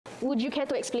Would you care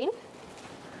to explain?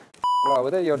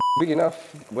 Whether you're big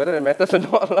enough, whether it matters or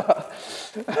not lah.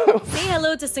 Say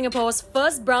hello to Singapore's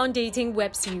first brown dating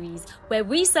web series, where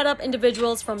we set up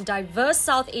individuals from diverse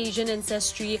South Asian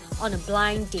ancestry on a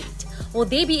blind date. Will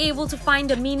they be able to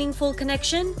find a meaningful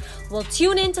connection? Well,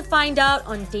 tune in to find out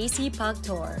on Desi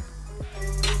Paktor.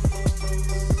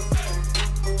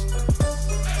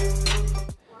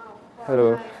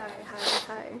 Hello.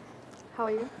 Hi. How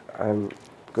are you? I'm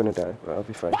gonna die, but I'll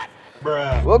be fine.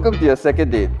 Welcome to your second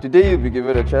date. Today you'll be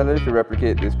given a challenge to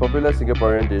replicate this popular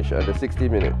Singaporean dish under 60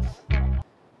 minutes.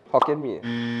 Hokkien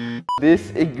Mee.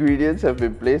 These ingredients have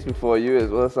been placed before you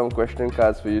as well as some question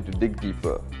cards for you to dig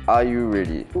deeper. Are you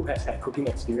ready? Who has had cooking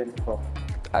experience before?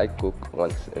 I cook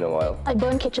once in a while. I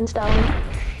burn kitchens down.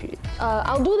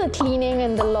 I'll do the cleaning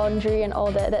and the laundry and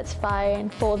all that, that's fine.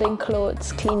 Folding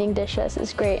clothes, cleaning dishes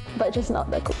is great, but just not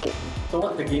the cooking. So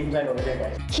what's the game plan over there,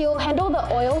 guys? He'll handle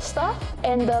the oil stuff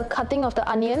and the cutting of the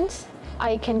onions.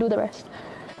 I can do the rest.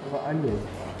 What onion?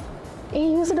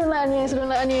 You also don't like onions, don't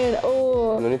like onion.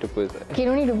 Oh. No need to put inside. Okay, you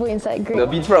don't need to put inside, great. The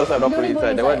bean sprouts are not You put don't need to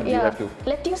inside. That one you yeah. have to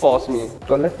Lettuce force leaves. me.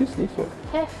 Got lettuce leaves one.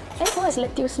 What is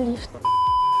lettuce leaves?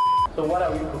 So what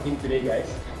are we cooking today, guys?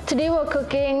 Today we're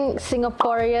cooking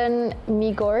Singaporean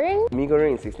Mee Goreng. Mee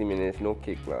Goreng in 60 minutes, no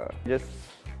kick lah. Just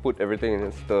put everything in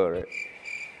and stir, right?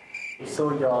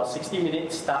 So your 60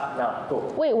 minutes start now. Go.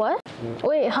 Wait, what?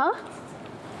 Wait, huh?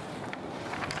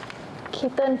 Okay,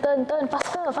 turn,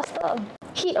 faster.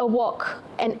 Heat a wok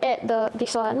and add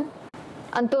this one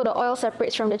until the oil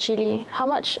separates from the chili. How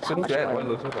much oil?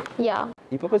 also? Yeah.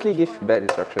 You purposely give bad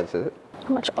instructions, is it?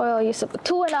 How much oil are you supposed?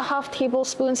 2.5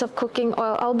 tablespoons of cooking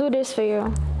oil. I'll do this for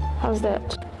you. How's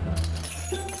that?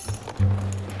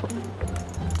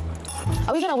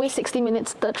 Are we gonna waste 60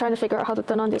 minutes trying to figure out how to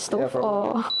turn on this stove? Yeah,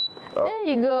 probably. There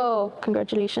you go.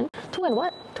 Congratulations.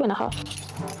 2.5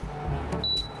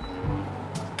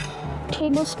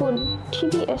 tablespoon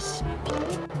TBS.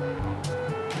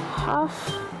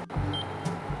 Half.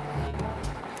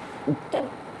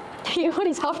 What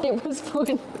is half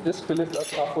tablespoon? Just fill it up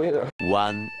halfway there.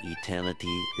 One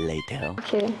eternity later.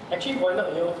 Okay. Actually, why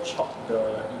not you chop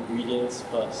the ingredients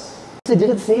first? So did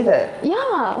it say that?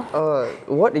 Yeah.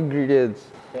 What ingredients?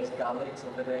 There's garlic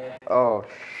over there. Oh,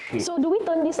 shit. So do we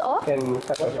turn this off? Can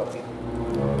What's your thing?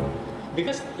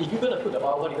 Because if you're gonna put the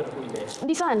oil, what are you gonna put in there?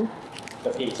 This one. The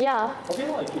paste. Yeah. Okay,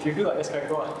 well, if you do like this,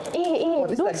 go on.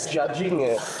 This is like judging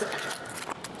it.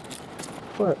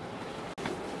 What?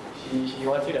 She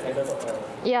wants you to handle the oil.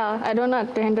 Yeah, I don't know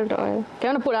how to handle the oil.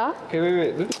 Can you want to put Okay,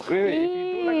 wait. If you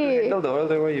don't like to handle the oil,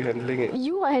 then why are you handling it?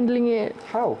 You are handling it.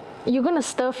 How? You're gonna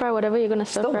stir fry whatever you're gonna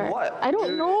stir fry. what? I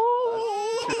don't know.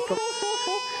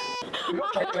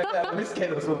 I'm a bit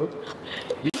scared also.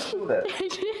 You do that.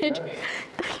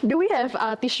 Do we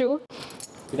have tissue?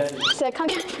 Then So I can't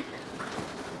get...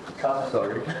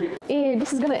 Sorry.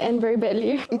 This is gonna end very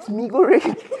badly. It's Mee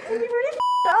Goreng.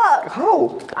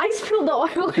 How? I spilled the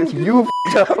oil. It's you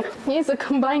f***ed up. It's a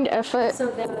combined effort. So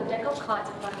there's a deck of cards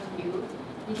in front of you.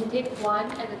 You can take one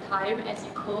at a time as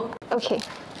you cook. Okay,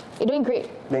 you're doing great.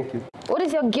 Thank you. What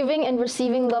is your giving and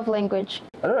receiving love language?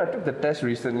 I don't know, I took the test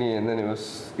recently and then it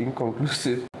was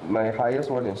inconclusive. My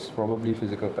highest one is probably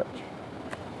physical touch.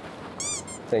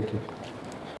 Thank you.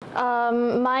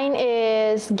 Mine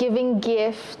is giving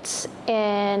gifts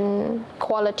and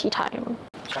quality time.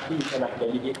 Shakti, you can like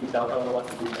delegate without her what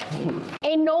to do.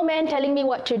 Ain't no man telling me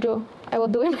what to do. I will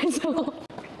do it myself.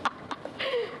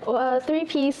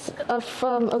 3-piece of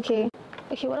okay.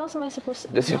 Okay, what else am I supposed to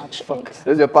do?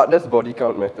 Does your partner's body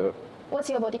count matter? What's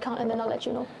your body count? And then I'll let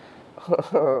you know.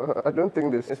 I don't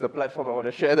think this is the platform I want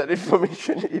to share that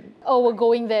information in. Oh, we're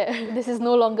going there. This is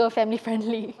no longer family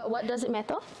friendly. What does it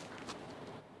matter?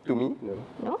 To me? No.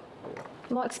 No?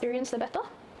 More experience, the better?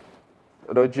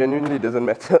 No, it genuinely doesn't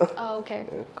matter. Oh, okay.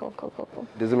 Yeah. Cool.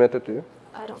 Does it matter to you?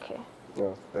 I don't care.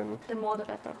 No, then. The more the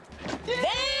better.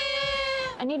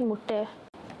 I need mutte.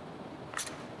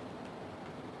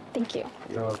 Thank you.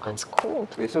 You're welcome. That's cold.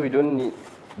 Wait, so we don't need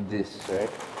this, right?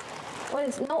 What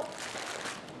is no?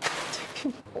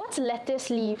 What's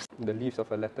lettuce leaves? The leaves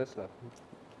of a lettuce.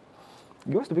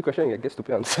 You ask stupid question, you get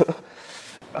stupid answer.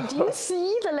 Do you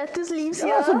see the lettuce leaves Yeah,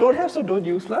 here? so don't have, so don't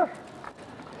use lah.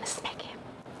 Smack him.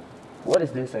 What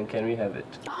is this and can we have it?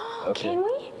 Oh, Okay. can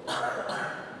we?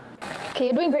 Okay,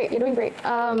 you're doing great.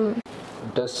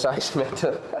 Does size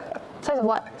matter? Size of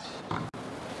what?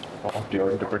 Of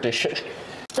your interpretation.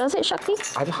 Does it, Shakti?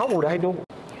 How would I know?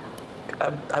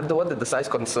 I'm the one that the size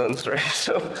concerns, right?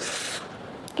 So.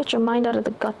 Get your mind out of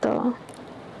the gutter.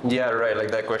 Yeah, right,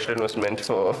 like that question was meant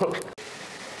for.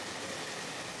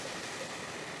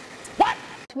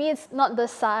 To me, it's not the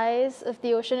size of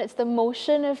the ocean, it's the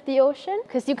motion of the ocean.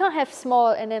 Because you can't have small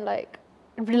and then like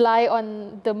rely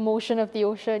on the motion of the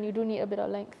ocean. You do need a bit of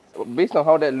length. Based on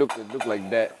how that looked, it looked like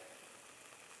that.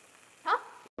 Huh?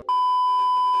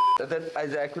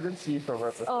 I couldn't see from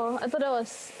her. Oh, I thought that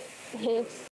was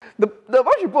his. The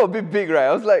one she put a bit big, right?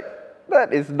 I was like,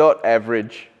 that is not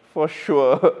average. For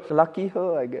sure. Lucky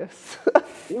her, I guess.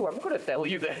 Ew, I'm gonna tell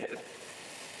you that.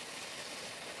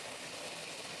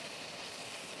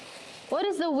 What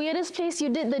is the weirdest place you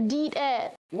did the deed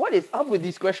at? What is up with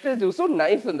these questions? They were so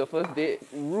nice on the first date.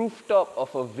 Rooftop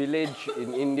of a village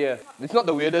in India. It's not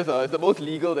the weirdest, it's the most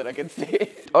legal that I can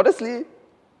say. Honestly,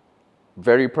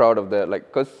 very proud of that.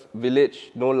 Like, cause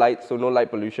village, no lights, so no light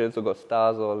pollution, so got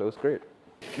stars all. It was great.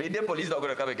 The Indian police not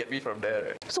gonna come and get me from there,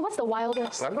 right? So what's the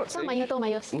wildest? I'm not It's not saying- my ear to my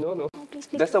ears. No, no. Oh, please,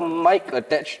 please. There's a mic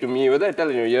attached to me. Whether I tell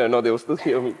in your ear or not, they will still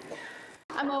hear me.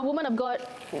 I'm a woman of God.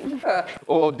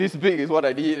 Oh, this big is what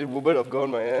I need. Woman of God,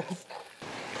 my ass.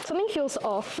 Something feels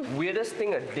off. Weirdest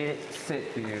thing a date said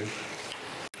to you?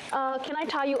 Can I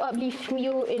tie you up, leave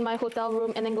you in my hotel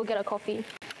room, and then go get a coffee?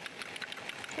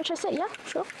 Which I said, yeah,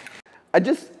 sure. I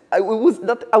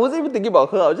wasn't even thinking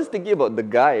about her. I was just thinking about the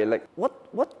guy. Like,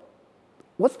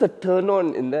 what's the turn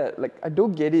on in that? Like, I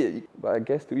don't get it. But I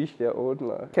guess to each their own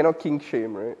lah. Cannot kink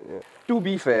shame, right? Yeah. To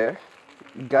be fair,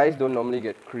 guys don't normally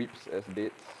get creeps as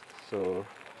dates. So,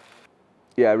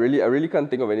 yeah, I really can't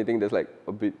think of anything that's like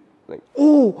a bit like,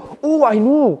 oh, I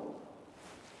know.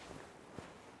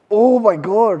 Oh my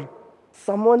God.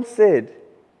 Someone said,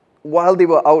 while they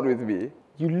were out with me,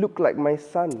 you look like my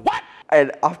son. What?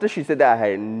 And after she said that, I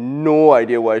had no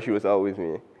idea why she was out with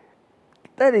me.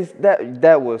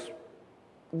 That was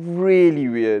really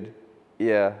weird.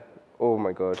 Yeah. Oh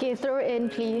my God. Okay, throw it in,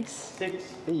 please. 6,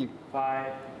 Hey,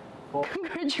 5, 4,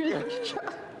 Congratulations.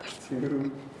 2,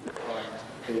 1.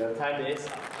 So your time is.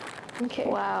 Okay.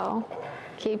 Wow.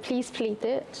 Okay, please plate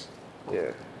it.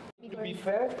 yeah. To be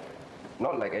fair,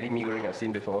 not like any Mee Goreng I've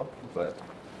seen before, but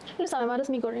Looks like my mother's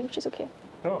Mee Goreng. She's okay.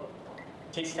 no.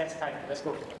 Taste test time. Let's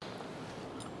go.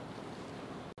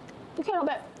 Okay, not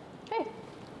bad. Hey,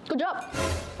 good job.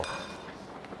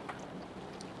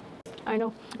 I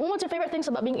know. What's your favorite things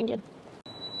about being Indian?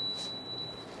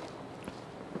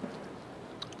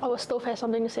 Our stove has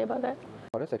something to say about that.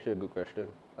 Oh, that's actually a good question.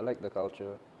 I like the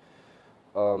culture.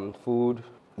 Food,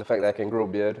 the fact that I can grow a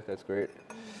beard, that's great.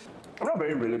 I'm not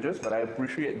very religious, but I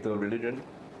appreciate the religion.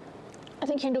 I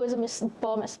think Hinduism is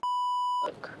bomb as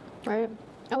right?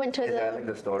 I went to I like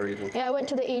the stories. I went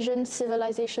to the Asian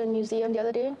Civilization Museum the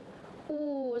other day.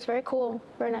 Ooh, it was very cool,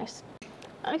 very nice.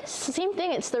 I guess same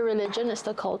thing. It's the religion, it's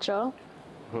the culture.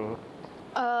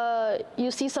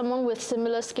 You see someone with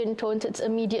similar skin tones, it's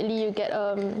immediately you get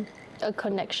a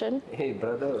connection. Hey,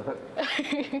 brother.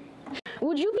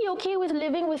 Would you be okay with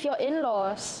living with your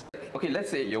in-laws? Okay, let's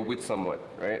say you're with someone,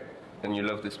 right? And you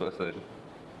love this person.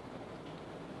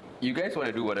 You guys want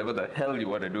to do whatever the hell you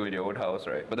want to do in your own house,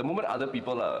 right? But the moment other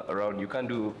people are around, you can't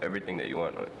do everything that you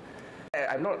want, right?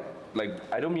 I'm not like,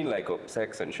 I don't mean like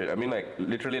sex and shit. I mean like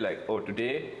literally like, oh,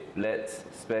 today let's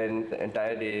spend the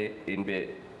entire day in bed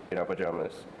in our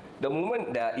pajamas. The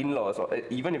moment there are in-laws, or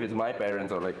even if it's my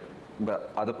parents or like the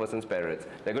other person's parents,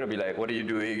 they're gonna be like, what are you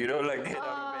doing? You know, like get out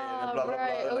of bed and blah blah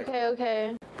Right, blah. Like,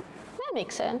 okay. That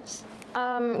makes sense.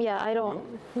 Yeah, I don't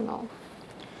know.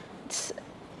 It's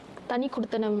Tani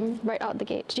Kurtanam right out the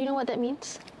gate. Do you know what that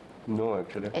means? no,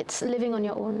 actually. It's living on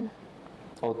your own.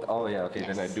 Oh yeah, okay,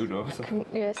 then I Yes. do know. So.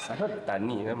 Yes. I heard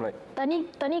Tani, I'm like, Tani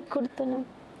Kurtanam.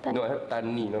 no, I heard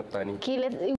Tani, not Tani.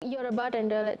 Okay, you're a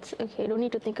bartender. Okay, don't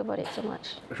need to think about it so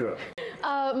much. Sure.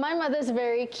 My mother's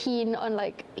very keen on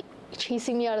like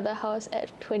chasing me out of the house at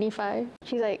 25.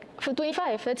 She's like, for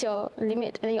 25, that's your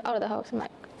limit, and then you're out of the house. I'm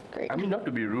like, great. I mean, not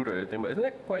to be rude or anything, but isn't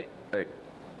that quite like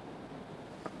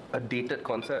a dated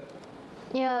concept?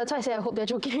 Yeah, that's why I say I hope they're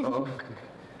joking. Oh.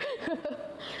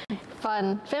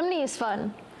 Fun. Family is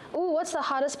fun. Ooh, what's the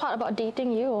hardest part about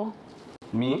dating you?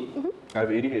 Me? I have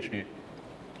ADHD.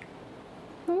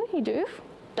 You do?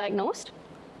 Diagnosed?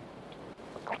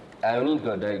 I only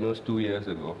got diagnosed 2 years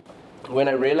ago. When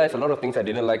I realized a lot of things I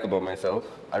didn't like about myself,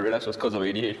 I realized it was because of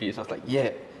ADHD. So I was like, yeah,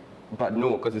 but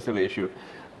no, because it's still an issue.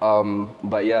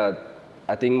 But yeah,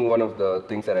 I think one of the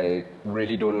things that I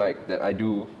really don't like that I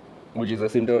do, which is a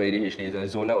symptom of ADHD, is I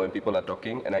zone out when people are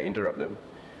talking and I interrupt them.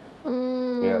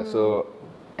 Yeah, so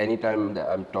anytime that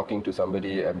I'm talking to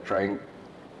somebody, I'm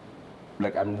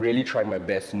really trying my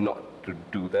best not to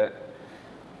do that.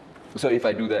 So if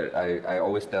I do that, I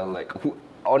always tell like,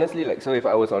 honestly, like, so if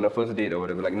I was on a first date or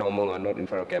whatever, like normal or not in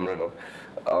front of camera, no,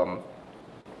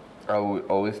 I would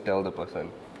always tell the person,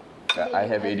 I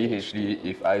have ADHD.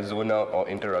 If I zone out or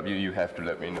interrupt you, you have to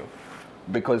let me know.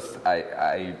 Because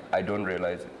I don't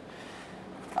realize it.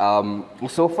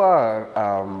 So far,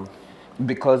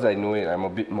 because I know it, I'm a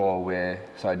bit more aware,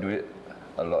 so I do it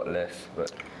a lot less,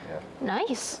 but yeah.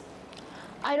 Nice.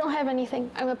 I don't have anything.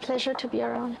 I'm a pleasure to be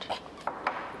around.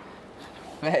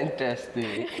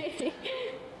 Fantastic.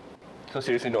 So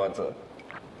seriously, no answer?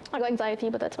 I got anxiety,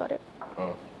 but that's about it.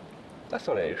 Oh, that's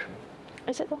not an issue.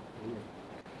 I said, well,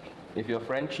 If your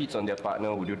friend cheats on their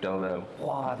partner, would you tell them,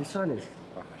 wow, this one is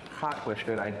a hard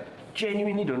question, I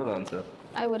genuinely don't know the answer.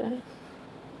 I wouldn't.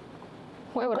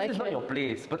 Why would I It's care? not your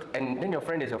place, and then your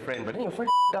friend is your friend, but then your friend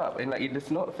up, and like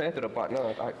it's not fair to the partner.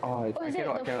 I Is it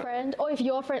cannot, I the cannot. friend? Or if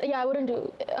your friend? Yeah, I wouldn't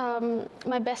do.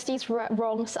 My besties'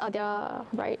 wrongs are their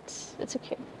rights. It's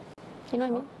okay. You know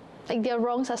what I mean? Like their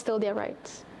wrongs are still their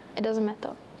rights. It doesn't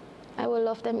matter. I will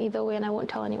love them either way, and I won't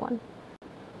tell anyone.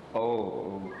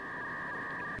 Oh.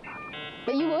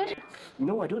 But you would?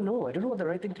 No, I don't know. I don't know what the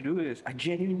right thing to do is. I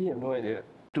genuinely have no idea.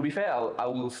 To be fair, I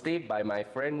will stay by my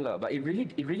friend lah. But it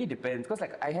really depends. Cause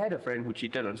like I had a friend who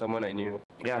cheated on someone I knew.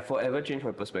 Yeah, I forever changed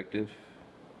my perspective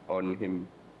on him.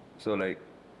 So like,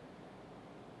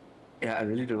 yeah, I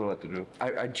really don't know what to do.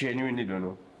 I genuinely don't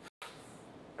know.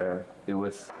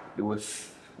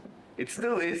 It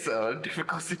still is a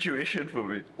difficult situation for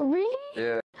me. Really?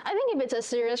 Yeah. I think if it's a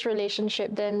serious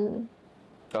relationship, then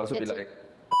I'll also be It's- like,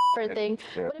 thing.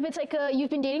 Yeah. But if it's like you've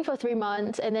been dating for 3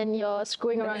 months and then you're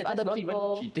screwing around with that's other not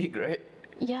people. even cheating, right?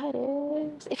 Yeah, it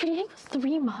is. If you're dating for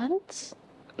 3 months,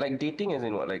 Like dating as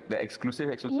in what? Like the exclusive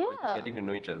like Yeah. getting to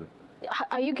know each other.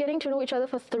 are you getting to know each other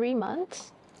for 3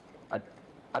 months?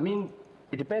 I mean,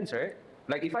 it depends, right?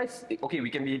 Like if okay, we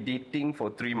can be dating for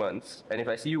 3 months, and if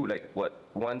I see you like what,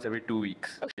 once every 2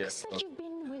 weeks. Yeah. It's like you've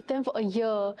been with them for a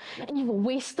year and you've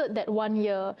wasted that 1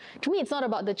 year. To me, it's not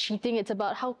about the cheating, it's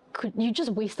about how could you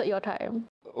just wasted your time.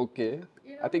 Okay.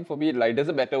 I think for me, like, it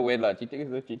doesn't matter when lah. Cheating is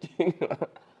not cheating.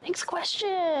 Next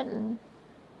question.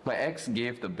 My ex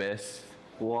gave the best.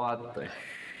 What the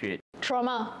shit?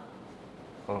 Trauma.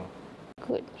 Oh.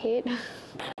 Good hit.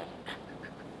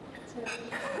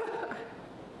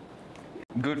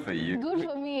 Good for you. Good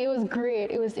for me. It was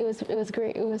great. It was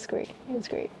great. It was great. It was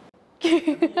great.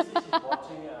 Watching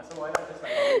it, so why not just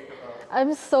like wait for her?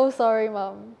 I'm so sorry,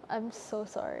 Mom. I'm so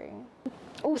sorry.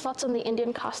 Oh, thoughts on the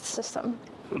Indian caste system?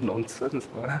 Nonsense,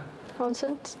 man.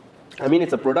 Nonsense. I mean,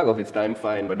 it's a product of its time,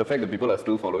 fine, but the fact that people are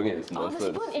still following it is Oh, there's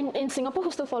nonsense. people in Singapore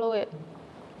who still follow it.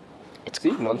 It's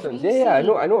See, nonsense. crazy. Yeah,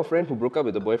 I know a friend who broke up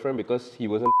with a boyfriend because he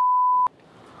wasn't.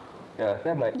 Yeah,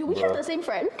 then I'm like, Do we have bruh. the same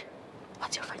friend?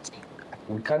 What's your friend's name?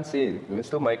 We can't say it. We're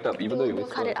still mic'd up, even though We'll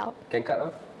you cut it out. Can cut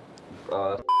off?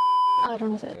 I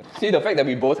don't know that. See, the fact that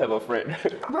we both have a friend.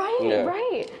 Right, Yeah.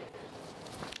 right.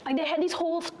 Like they had this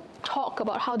whole talk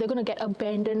about how they're gonna get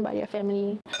abandoned by their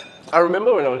family. I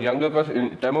remember when I was younger, because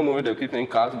in Tamil movie they keep saying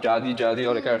caste, jadi,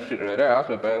 all that kind of shit. Right? Then I asked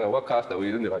my parents, like, what caste are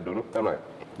we? And they're like, don't know. I'm like,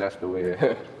 that's the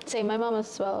way. Same, my mom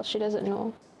as well. She doesn't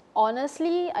know.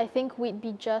 Honestly, I think we'd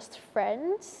be just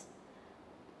friends.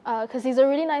 Because he's a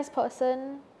really nice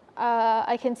person.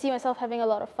 I can see myself having a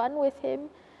lot of fun with him.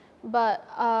 But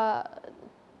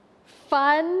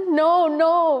fun? No,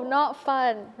 not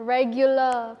fun.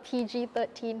 Regular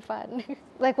PG-13 fun.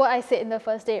 Like what I said in the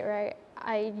first date, right?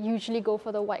 I usually go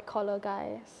for the white collar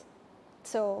guys.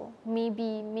 So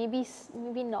maybe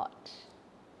not.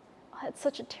 That's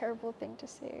such a terrible thing to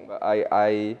say. But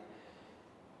I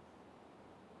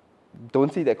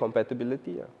don't see that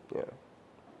compatibility. Yeah.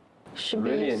 Should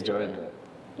be Really used to enjoyed it.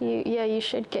 that. You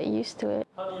should get used to it.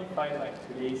 How do you find like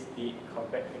today's date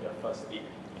compared to the first date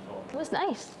before? It was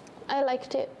nice. I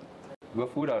liked it. We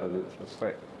got food out of it, so it's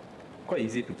quite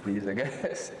easy to please, I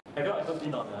guess. Have you ever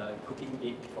been on a cooking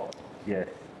date before? Yes.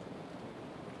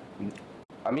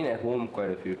 I mean, at home quite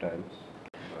a few times.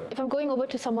 If I'm going over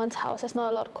to someone's house, there's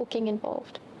not a lot of cooking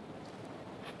involved.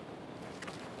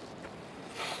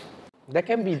 That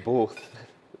can be both.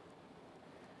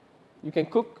 You can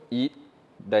cook, eat,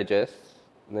 digest,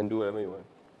 and then do whatever you want.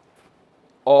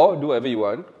 Or do whatever you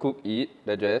want, cook, eat,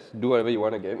 digest, do whatever you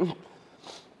want again.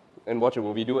 And watch a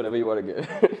movie, do whatever you want again.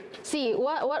 See,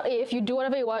 what if you do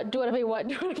whatever you want, do whatever you want,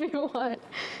 do whatever you want,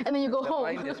 and then you go The home?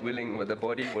 mind is willing, but the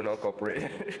body will not cooperate.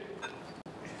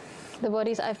 The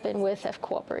bodies I've been with have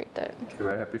cooperated.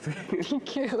 Very happy for you.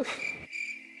 Thank you.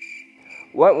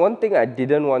 One thing I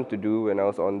didn't want to do when I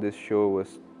was on this show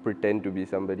was pretend to be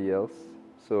somebody else.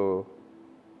 So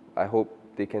I hope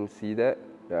they can see that.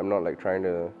 I'm not like trying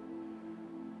to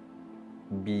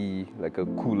be like a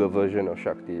cooler version of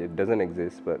Shakti. It doesn't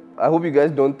exist. But I hope you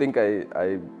guys don't think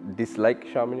I dislike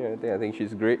Shamini or anything. I think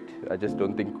she's great. I just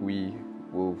don't think we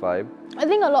will vibe? I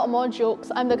think a lot more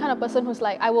jokes. I'm the kind of person who's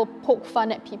like, I will poke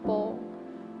fun at people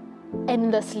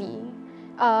endlessly.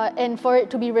 And for it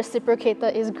to be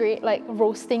reciprocated is great, like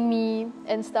roasting me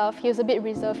and stuff. He was a bit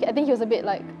reserved. I think he was a bit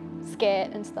like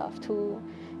scared and stuff to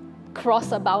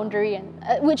cross a boundary, and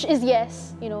which is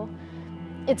yes, you know,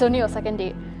 it's only a second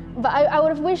date. But I would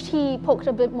have wished he poked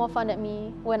a bit more fun at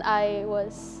me when I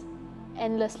was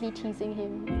endlessly teasing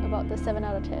him about the 7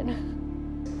 out of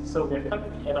 10. So we've come to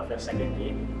the end of your second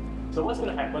date. So what's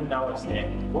going to happen now is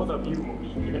that both of you will be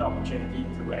given an opportunity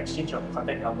to exchange your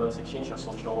contact numbers, exchange your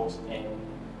socials, and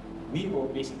we will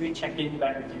basically check in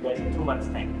back with you guys in 2 months'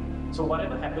 time. So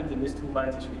whatever happens in this 2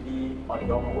 months is really on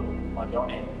your own, on your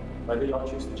end. Whether you all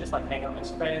choose to just like hang out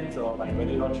as friends or like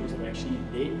whether you all choose to actually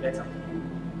date, that's up to you.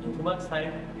 In 2 months'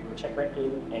 time, we will check back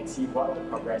in and see what the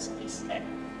progress is at.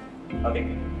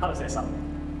 Okay, how does that sound?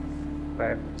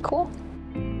 Right. Cool.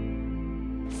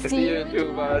 See you in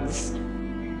 2 months.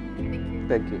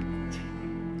 Thank you.